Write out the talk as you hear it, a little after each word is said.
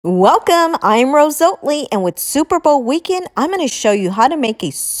Welcome, I'm Rose Oatley, and with Super Bowl weekend, I'm going to show you how to make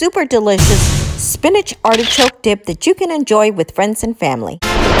a super delicious spinach artichoke dip that you can enjoy with friends and family.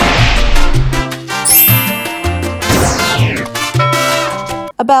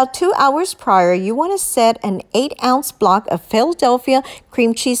 About 2 hours prior, you want to set an 8-ounce block of Philadephia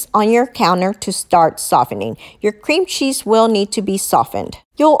cream cheese on your counter to start softening. Your cream cheese will need to be softened.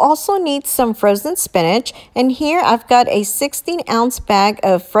 You'll also need some frozen spinach, and here I've got a 16-ounce bag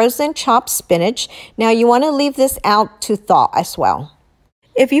of frozen chopped spinach. Now you want to leave this out to thaw as well.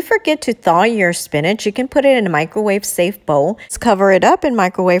 If you forget to thaw your spinach, you can put it in a microwave-safe bowl. Let's cover it up and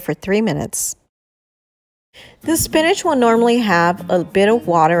microwave for 3 minutes. The spinach will normally have a bit of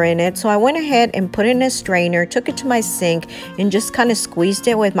water in it, so I went ahead and put it in a strainer, took it to my sink, and just kind of squeezed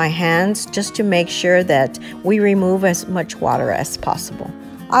it with my hands just to make sure that we remove as much water as possible.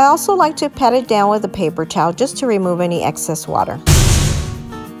 I also like to pat it down with a paper towel just to remove any excess water.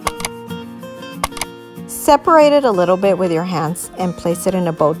 Separate it a little bit with your hands and place it in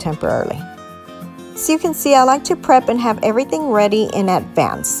a bowl temporarily. So you can see I like to prep and have everything ready in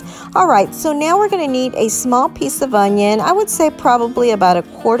advance. Alright, so now we're going to need a small piece of onion. I would say probably about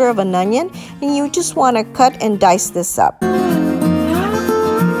 1/4 of an onion, and you just want to cut and dice this up.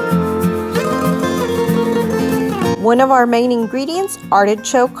 One of our main ingredients,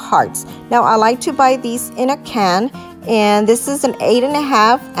 artichoke hearts. Now I like to buy these in a can, and this is an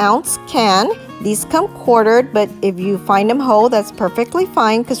 8.5-ounce can. These come quartered, but if you find them whole, that's perfectly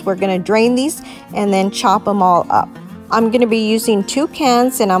fine because we're going to drain these and then chop them all up. I'm going to be using 2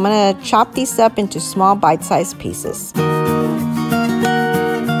 cans, and I'm going to chop these up into small bite-sized pieces.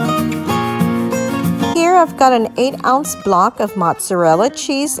 Here I've got an 8-ounce block of mozzarella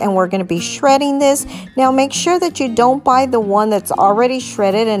cheese, and we're going to be shredding this. Now make sure that you don't buy the one that's already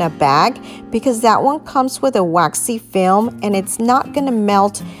shredded in a bag, because that one comes with a waxy film and it's not going to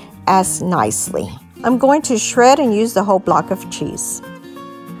melt as nicely. I'm going to shred and use the whole block of cheese.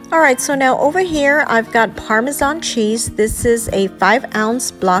 Alright, so now over here I've got Parmesan cheese. This is a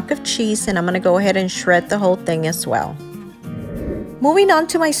 5-ounce block of cheese, and I'm going to go ahead and shred the whole thing as well. Moving on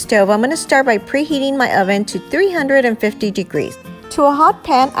to my stove, I'm going to start by preheating my oven to 350 degrees. To a hot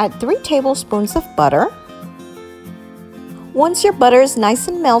pan, add 3 tablespoons of butter. Once your butter is nice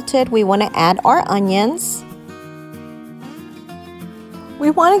and melted, we want to add our onions. We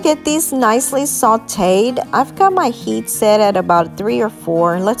want to get these nicely sauteed. I've got my heat set at about 3 or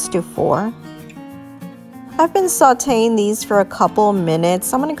 4. Let's do 4. I've been sauteing these for a couple of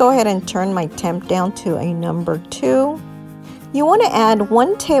minutes. I'm going to go ahead and turn my temp down to a number 2. You want to add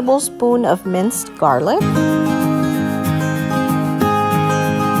 1 tablespoon of minced garlic.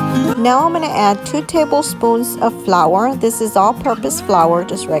 Now I'm going to add 2 tablespoons of flour. This is all-purpose flour,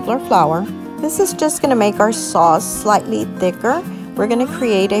 just regular flour. This is just going to make our sauce slightly thicker. We're going to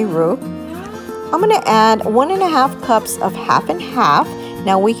create a roux. I'm going to add 1.5 cups of half and half.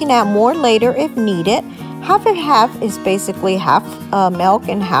 Now we can add more later if needed. Half and half is basically half milk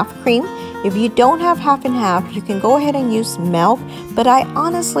and half cream. If you don't have half and half, you can go ahead and use milk, but I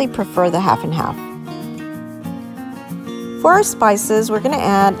honestly prefer the half and half. For our spices, we're going to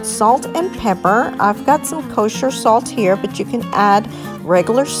add salt and pepper. I've got some kosher salt here, but you can add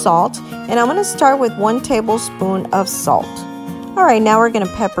regular salt. And I'm going to start with 1 tablespoon of salt. Alright, now we're going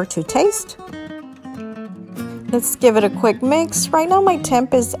to pepper to taste. Let's give it a quick mix. Right now my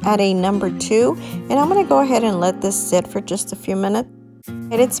temp is at a number 2, and I'm going to go ahead and let this sit for just a few minutes.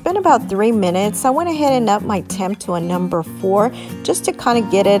 And it's been about 3 minutes. I went ahead and upped my temp to a number 4 just to kind of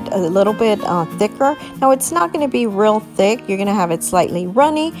get it a little bit thicker. Now it's not going to be real thick. You're going to have it slightly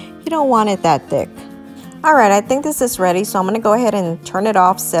runny. You don't want it that thick. Alright, I think this is ready, so I'm going to go ahead and turn it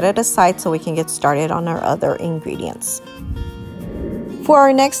off, set it aside so we can get started on our other ingredients. For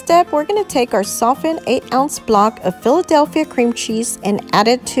our next step, we're going to take our softened 8-ounce block of Philadephia cream cheese and add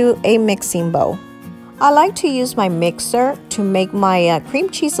it to a mixing bowl. I like to use my mixer to make my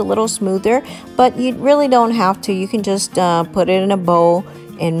cream cheese a little smoother, but you really don't have to. You can just put it in a bowl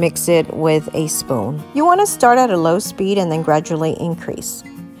and mix it with a spoon. You want to start at a low speed and then gradually increase.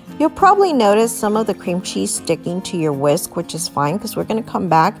 You'll probably notice some of the cream cheese sticking to your whisk, which is fine because we're going to come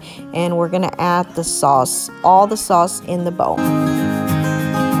back and we're going to add the sauce, all the sauce in the bowl.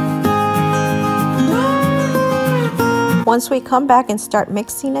 Once we come back and start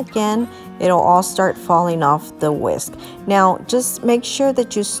mixing again, it'll all start falling off the whisk. Now, just make sure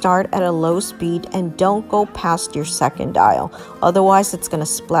that you start at a low speed and don't go past your second dial. Otherwise, it's going to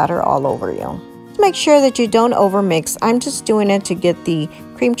splatter all over you. Make sure that you don't overmix. I'm just doing it to get the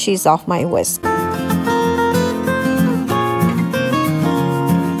cream cheese off my whisk.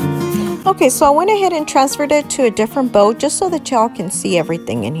 Okay, so I went ahead and transferred it to a different bowl just so that y'all can see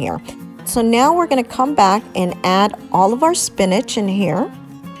everything in here. So now we're going to come back and add all of our spinach in here.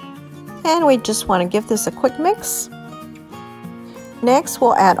 And we just want to give this a quick mix. Next,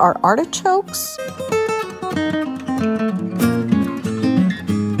 we'll add our artichokes.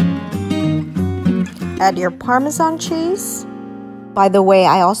 Add your Parmesan cheese. By the way,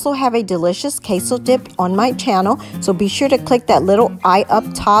 I also have a delicious queso dip on my channel, so be sure to click that little eye up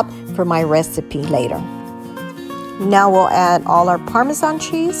top for my recipe later. Now we'll add all our Parmesan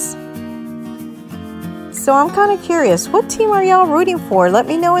cheese. So I'm kind of curious, what team are y'all rooting for? Let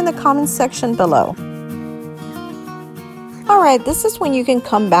me know in the comments section below. Alright, this is when you can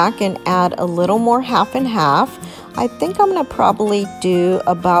come back and add a little more half and half. I think I'm going to probably do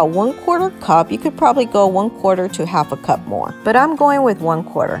about 1/4 cup. You could probably go 1/4 to half a cup more, but I'm going with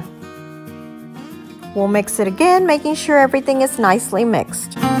 1/4. We'll mix it again, making sure everything is nicely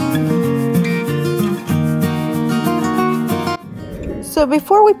mixed. So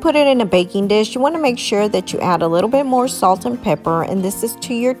before we put it in a baking dish, you want to make sure that you add a little bit more salt and pepper, and this is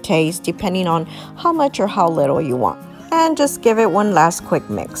to your taste depending on how much or how little you want. And just give it one last quick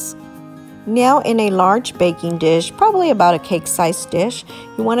mix. Now in a large baking dish, probably about a cake-sized dish,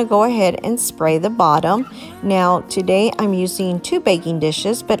 you want to go ahead and spray the bottom. Now today I'm using 2 baking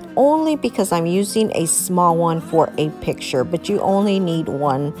dishes, but only because I'm using a small one for a picture, but you only need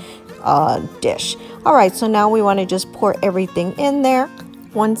 1 dish. Alright, so now we want to just pour everything in there.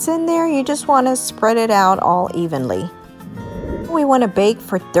 Once in there, you just want to spread it out all evenly. We want to bake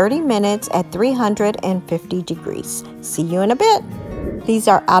for 30 minutes at 350 degrees. See you in a bit. These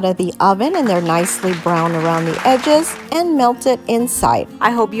are out of the oven and they're nicely brown around the edges and melted inside. I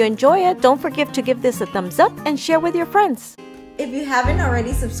hope you enjoy it. Don't forget to give this a thumbs up and share with your friends. If you haven't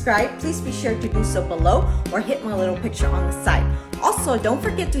already subscribed, please be sure to do so below or hit my little picture on the side. Also, don't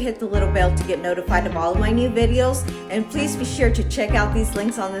forget to hit the little bell to get notified of all of my new videos, and please be sure to check out these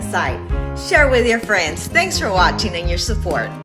links on the side. Share with your friends. Thanks for watching and your support.